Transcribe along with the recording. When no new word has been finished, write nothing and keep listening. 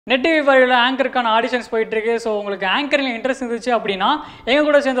Net TV ஃபாரில் ஆங்கருக்கான auditions போயிட்டு இருக்கு. So உங்களுக்கு ஆங்கரிங் இன்ட்ரெஸ்ட் இருந்துச்சு அப்படின்னா எங்க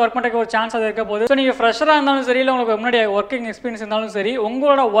கூட சேர்ந்து ஒர்க் பண்ணுறதுக்கு ஒரு சான்ஸ் அது இருக்க போகுது. ஸோ நீங்கள் ஃப்ரெஷராக இருந்தாலும் சரி, இல்லை உங்களுக்கு முன்னாடி ஒர்க்கிங் எக்ஸ்பீரியன்ஸ் இருந்தாலும் சரி,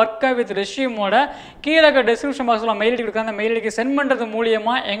 உங்களோட ஒர்க்கை வித் ரெஷ்யூமோட கீழே டிஸ்கிரிப்ஷன் பாக்ஸில் மெயில் ஐடி கொடுக்குற அந்த மெயில் ஐடிக்கு சென்ட் பண்ணுறது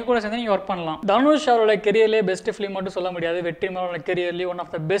மூலியமா எங்க கூட சேர்ந்து நீங்கள் ஒர்க் பண்ணலாம். தனுஷ் அவரோட கெரியர்லேயே பெஸ்ட் ஃபிலிம் மட்டும் சொல்ல முடியாது, வெற்றி அவரோட கெரியர்லேயே one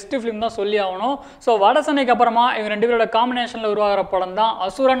of the best film தான் சொல்லி ஆகணும். ஸோ வடசென்னைக்கு அப்புறமா இவங்க ரெண்டு பேரோட காம்பினேஷனில் உருவாகிற படம் தான்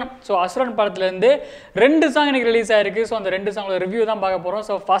அசுரன். ஸோ அசுரன் படத்துலேருந்து 2 சாங் எனக்கு ரிலீஸ் ஆயிருக்கு. ஸோ அந்த 2 சாங்கோட ரிவ்யூ தான் பார்க்க போகிறோம்.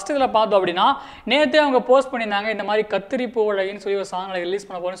 ஸோ ஃபர்ஸ்ட் இதில் பார்த்தோம் அப்படின்னா நேற்றே அவங்க போஸ்ட் பண்ணியிருந்தாங்க, இந்த மாதிரி கத்திரி பூவழகின்னு சொல்லி ஒரு சாங் ரிலீஸ்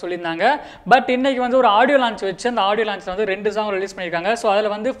பண்ண போகிறேன்னு சொல்லியிருந்தாங்க. பட் இன்னைக்கு வந்து ஒரு ஆடியோ லான்ச் வச்சு அந்த ஆடியோ லான்ச்சில் வந்து 2 சாங் ரிலீஸ் பண்ணியிருக்காங்க. ஸோ அதில்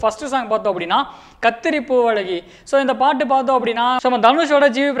வந்து ஃபர்ஸ்ட் சாங் பார்த்தோம் அப்படின்னா கத்திரி பூவழகி. ஸோ இந்த பாட்டு பார்த்தோம் அப்படின்னா நம்ம தனுஷோட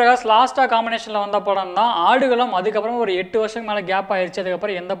GV.Prakash லாஸ்ட்டாக காம்பினேஷனில் வந்த படம் தான் ஆடுகளம். அதுக்கப்புறம் ஒரு 8 வருஷம் மேலே கேப் ஆயிடுச்சு.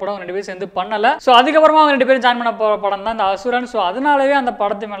 அதுக்கப்புறம் எந்த படம் 2 பேரும் சேர்ந்து பண்ணல. ஸோ அதுக்கப்புறமா அவங்க 2 பேரும் ஜாயின் பண்ண போகிற படம் தான் இந்த அசுரன். ஸோ அதனாலவே அந்த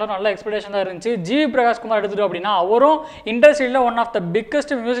படத்து மேலே நல்ல எக்ஸ்பெக்டேஷன் தான் இருந்துச்சு. GV.Prakash குமார் எடுத்துட்டோம் அப்படின்னா அவரும் இண்டஸ்ட்ரியில் one of the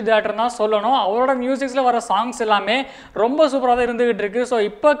biggest music director தான் சொல்லணும். அவரோட மியூசிக்ஸில் வர சாங்ஸ் எல்லாமே ரொம்ப சூப்பராக தான் இருந்துகிட்டு இருக்கு. ஸோ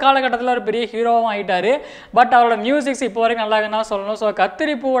இப்போ காலகட்டத்தில் ஒரு பெரிய ஹீரோவும் ஆகிட்டாரு. பட் அவரோட மியூசிக்ஸ் இப்போ வரைக்கும் நல்லா தான் சொல்லணும். ஸோ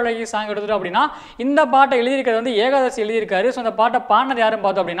கத்திரி பூவழகி சாங் எடுத்துட்டோம் அப்படின்னா இந்த பாட்டை எழுதியிருக்கிறது வந்து ஏகாதசி எழுதியிருக்காரு. ஸோ இந்த பாட்டை பாடினது யாரும்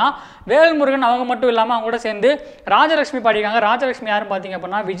பார்த்தோம் அப்படின்னா வேல்முருகன். அவங்க மட்டும் இல்லாமல் அவங்க கூட சேர்ந்து ராஜலட்சுமி பாடியிருக்காங்க. ராஜலட்சுமி யாரும் பார்த்தீங்க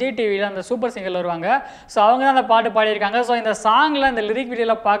அப்படின்னா விஜய் டிவியில் அந்த சூப்பர் சிங்கரில் வருவாங்க. ஸோ அவங்க தான் அந்த பாட்டு பாடியிருக்காங்க. ஸோ இந்த சாங்கில் இந்த லிரிக்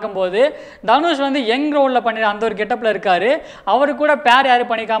வீடியோவில் பார்க்கும்போது தனுஷ் வந்து யங் ரோலில் பண்ணி அந்த ஒரு கெட்டப்பில் இருக்காரு. அவரு கூட பேர் யாரு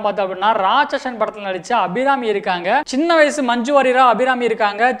பண்ணிக்காம பார்த்தோம் அப்படின்னா ராட்சசன் படத்தில் நடிச்ச அபிராமி இருக்காங்க. சின்ன வயசு மஞ்சு வாரியரா அபிராமி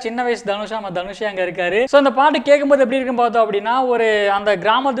இருக்காங்க. சின்ன வயசு தனுஷா நம்ம தனுஷே அங்கே இருக்காரு. ஸோ இந்த பாட்டு கேட்கும்போது எப்படி இருக்குன்னு பார்த்தோம் அப்படின்னா ஒரு அந்த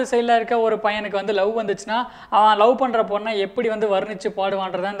கிராமத்து சைடில் இருக்க ஒரு பையனுக்கு வந்து லவ் வந்துச்சுன்னா அவன் லவ் பண்ணுற பொண்ணை எப்படி வந்து வர்ணிச்சு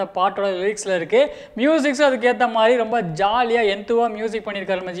பாடுவான்றத இந்த பாட்டோட லிரிக்ஸில் இருக்கு. மியூசிக்ஸும் அதுக்கேற்ற மாதிரி ரொம்ப ஜாலியாக எந்துவா மியூசிக்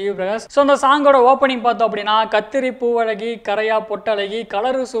பண்ணியிருக்காரு நம்ம GV.Prakash. ஸோ அந்த சாங்கோட ஓப்பனிங் பார்த்தோம் அப்படின்னா கத்திரி பூவழகி கரையா பொட்டழகி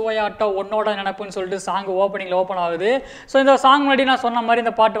கலரு சுவையாட்டம் உன்னோட நினைப்புன்னு சொல்லிட்டு சாங் ஓப்பனிங்கில் ஓப்பன் ஆகுது. ஸோ இந்த சாங் முன்னாடி நான் சொன்ன மாதிரி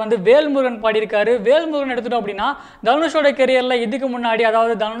இந்த பாட்டு வந்து வேல்முருகன் பாடியிருக்காரு. வேல்முருகன் எடுத்துட்டோம் அப்படின்னா தனுஷோட கெரியரில் இதுக்கு முன்னாடி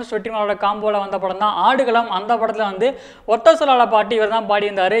அதாவது தனுஷ் வெற்றிமாறோட காம்போல வந்த படம் தான் ஆடுகளம். அந்த படத்தில் வந்து ஒத்த சொல்லால பாட்டு இவர் தான்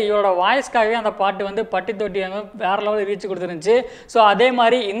பாடியிருந்தார். இவரோட வாய்ஸ்க்காகவே அந்த பாட்டு வந்து பட்டி தொட்டி வேற லெவலில் ரீச் கொடுத்துருந்துச்சு. ஸோ அதே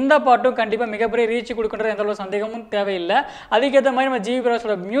மாதிரி இந்த பாட்டும் கண்டிப்பாக மிகப்பெரிய ரீச் கொடுக்குன்றது எந்த ஒரு சந்தேகமும் தேவையில்லை. அதுக்கேற்ற மாதிரி நம்ம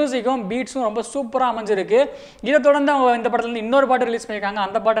GV.Prakashோட மியூசிக்கும் பீட்ஸும் ரொம்ப சூப்பராக அமைஞ்சிருக்கு. இதை தொடர்ந்து அவங்க இந்த படத்துல இருந்து இன்னொரு பாட்டு ரிலீஸ் பண்ணியிருக்காங்க.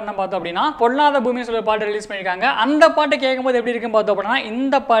 அந்த பாட்டு என்ன பார்த்தோம் அப்படின்னா பொல்லாத பூமின்னு சொல்லி பாட்டு ரிலீஸ் பண்ணியிருக்காங்க. அந்த பாட்டு கேட்கும்போது எப்படி இருக்குன்னு பார்த்தோம் அப்படின்னா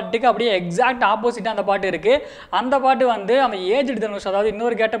இந்த பாட்டுக்கு அப்படியே எக்ஸாக்ட் ஆப்போசிட்டாக அந்த பாட்டு இருக்கு. அந்த பாட்டு வந்து அந்த ஏஜ்டு தனுஷ் அதாவது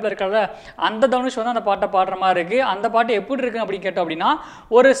இன்னொரு கேட்டப்ல இருக்கிறத அந்த தனுஷ் வந்து அந்த பாட்டை பாடுற மாதிரி இருக்கு. அந்த பாட்டு எப்படி இருக்கு அப்படின்னு கேட்டோம் அப்படின்னா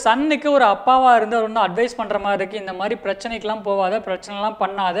ஒரு சன்னுக்கு ஒரு அப்பாவா இருந்து அவர் வந்து அட்வைஸ் பண்ற மாதிரி இருக்கு. இந்த மாதிரி பிரச்சனைக்கெல்லாம் போகாத, பிரச்சனைலாம்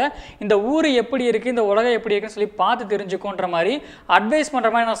பண்ணாத, இந்த ஊர் எப்படி இருக்கு, இந்த உலகம் எப்படி இருக்குன்னு சொல்லி பார்த்து தெரிஞ்சுக்கோன்ற மாதிரி அட்வைஸ் பண்ற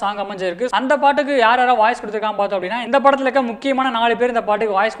மாதிரி நான் சாங் அமைஞ்சிருக்கு. அந்த பாட்டுக்கு யார் யாரா வாய்ஸ் கொடுத்துருக்காங்க பார்த்தோம் அப்படின்னா இந்த படத்துல இருக்க முக்கியமான 4 பேர் இந்த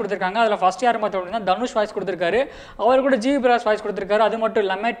பாட்டுக்கு வாய்ஸ் கொடுத்துருக்காங்க. அதுல ஃபர்ஸ்ட் யார் பார்த்தோம் அப்படின்னா தனுஷ் வாய்ஸ் கொடுத்துருக்காரு. அவர் கூட GV.Prakash வாய்ஸ் கொடுத்துருக்காரு. அது மட்டும்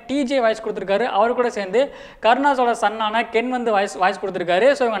இல்லாமல் TJ வாய்ஸ் கொடுத்துருக்காரு. அவர் கூட சேர்ந்து கருணாஸோட சன்னான கென் வந்து வாய்ஸ் கொடுத்துருக்காரு.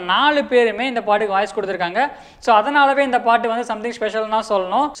 ஸோ இவங்க 4 பேருமே இந்த பாட்டுக்கு வாய்ஸ் கொடுத்துருக்காங்க. ஸோ அதனாலவே இந்த பாட்டு வந்து சம்திங் ஸ்பெஷல் தான்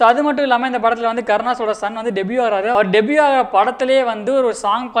சொல்லணும். ஸோ அது மட்டும் இல்லாமல் இந்த படத்தில் வந்து கருணாஸோட சன் வந்து டெபியூ ஆகிறாரு. அவர் டெபியூ ஆகிற படத்திலேயே வந்து ஒரு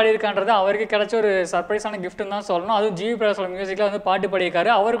சாங் பாடியிருக்கான்றது அவருக்கு கிடைச்ச ஒரு சர்ப்ரைஸான கிஃப்ட்னு தான் சொல்லணும். அதுவும் GV.Prakashோட மியூசிக்கில் வந்து பாட்டு பாடியிருக்காரு.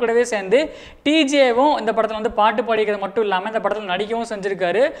 அவர் கூடவே சேர்ந்து TJவும் இந்த படத்தில் வந்து பாட்டு பாடிக்கிறது மட்டும் இல்லாமல் இந்த படத்தில் நடிக்கவும்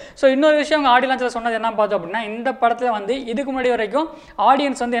செஞ்சிருக்காரு. ஸோ இன்னொரு விஷயம் அவங்க ஆடியோ லான்ச்சில் சொன்னது என்ன பார்த்தோம் அப்படின்னா இந்த படத்தில் வந்து இதுக்கு முன்னாடி வரைக்கும்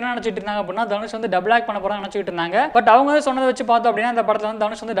ஆடியன்ஸ் வந்து என்ன நினச்சிட்டு இருந்தாங்க அப்படின்னா தனுஷ் வந்து டபுள் ஆக்ட் பண்ண போகிறாங்க நினச்சிட்டு இருந்தாங்க. பட் அவங்க வந்து சொன்னதை வச்சு பார்த்தோம் அப்படின்னா இந்த படத்தில் வந்து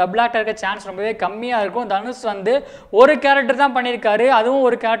தனுஷ் வந்து டபுள் ஆக்ட் இருக்க சான்ஸ் ரொம்பவே கம்மியாக இருக்கும். தனுஷ் வந்து ஒரு கேரக்டர் தான் பண்ணியிருக்காரு. அதுவும்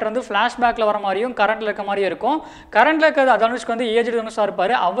ஒரு கேரக்டர் வந்து ஃப்ளாஷ்பேக்கில் வர மாதிரியும் கரண்ட்ல இருக்க மாதிரியும் இருக்கும். கரண்ட்ல இருக்கிறது தனுஷ்க்கு வந்து ஏஜ் தனுஷாக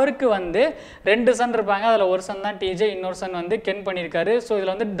இருப்பார். அவருக்கு வந்து 2 சன் இருப்பாங்க. அதில் ஒரு சன் தான் TJ, இன்னொரு சன் வந்து கென் பண்ணியிருக்காரு. ஸோ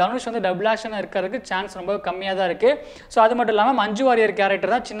இதில் வந்து தனுஷ் வந்து டபுள் ஆக்ஷன் இருக்கிறதுக்கு சான்ஸ் ரொம்ப கம்மியாக தான் இருக்கு. ஸோ அது மட்டும் இல்லாமல் மஞ்சு வாரியர்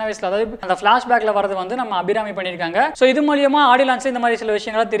கேரக்டர் தான் சின்ன வயசில் அதாவது அந்த ஃப்ளாஷ்பேக்கில் வரது வந்து நம்ம அபிராமி பண்ணியிருக்காங்க. ஸோ இது மூலியமாக ஆடியோ லான்ச்சில் இந்த மாதிரி சில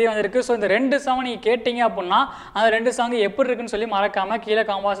விஷயங்கள் தெரிய வந்திருக்கு. ஸோ இந்த 2 சாங் நீங்கள் கேட்டீங்க அப்படின்னா அந்த 2 சாங் எப்படி இருக்குன்னு சொல்லி மறக்காம கீழே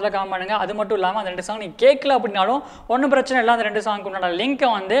காம்பாஸில் காம் பண்ணுங்க. அது மட்டும் இல்லாமல் அந்த 2 சாங் நீங்கள் கேட்கல அப்படின்னாலும் ஒன்றும் பிரச்சனை இல்லை. அந்த 2 சாங்க்கு உண்டான லிங்கை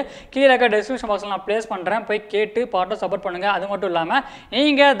வந்து கீழே இருக்க டிஸ்கிரிப்ஷன் பாக்ஸில் நான் ப்ளேஸ் பண்ணுறேன். போய் கேட்டு பாட்டை சப்போர்ட் பண்ணுங்க. அது மட்டும் இல்லாமல்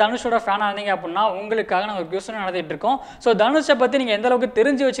நீங்கள் தனுஷோட ஃபேனாக இருந்தீங்க அப்படின்னா உங்களுக்காக நாங்கள் ஒரு கியூஸ் நடத்திட்டு இருக்கோம். ஸோ தனுஷை பற்றி நீங்கள் எந்த அளவுக்கு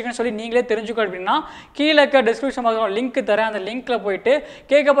தெரிஞ்சு வச்சுக்கன்னு சொல்லி நீங்களே தெரிஞ்சுக்கோ அப்படின்னா கீழே இருக்க டிஸ்கிரிப்ஷன் பாக்ஸில் லிங்க் தரேன். அந்த லிங்க்ல போயிட்டு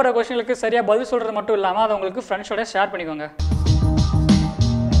கேட்க போகிற கொஸ்டின்களுக்கு சரியாக பதில் சொல்கிறது மட்டும் இல்லாமல் அதை உங்களுக்கு ஃப்ரெண்ட்ஸோட ஷேர் பண்ணிக்கோங்க.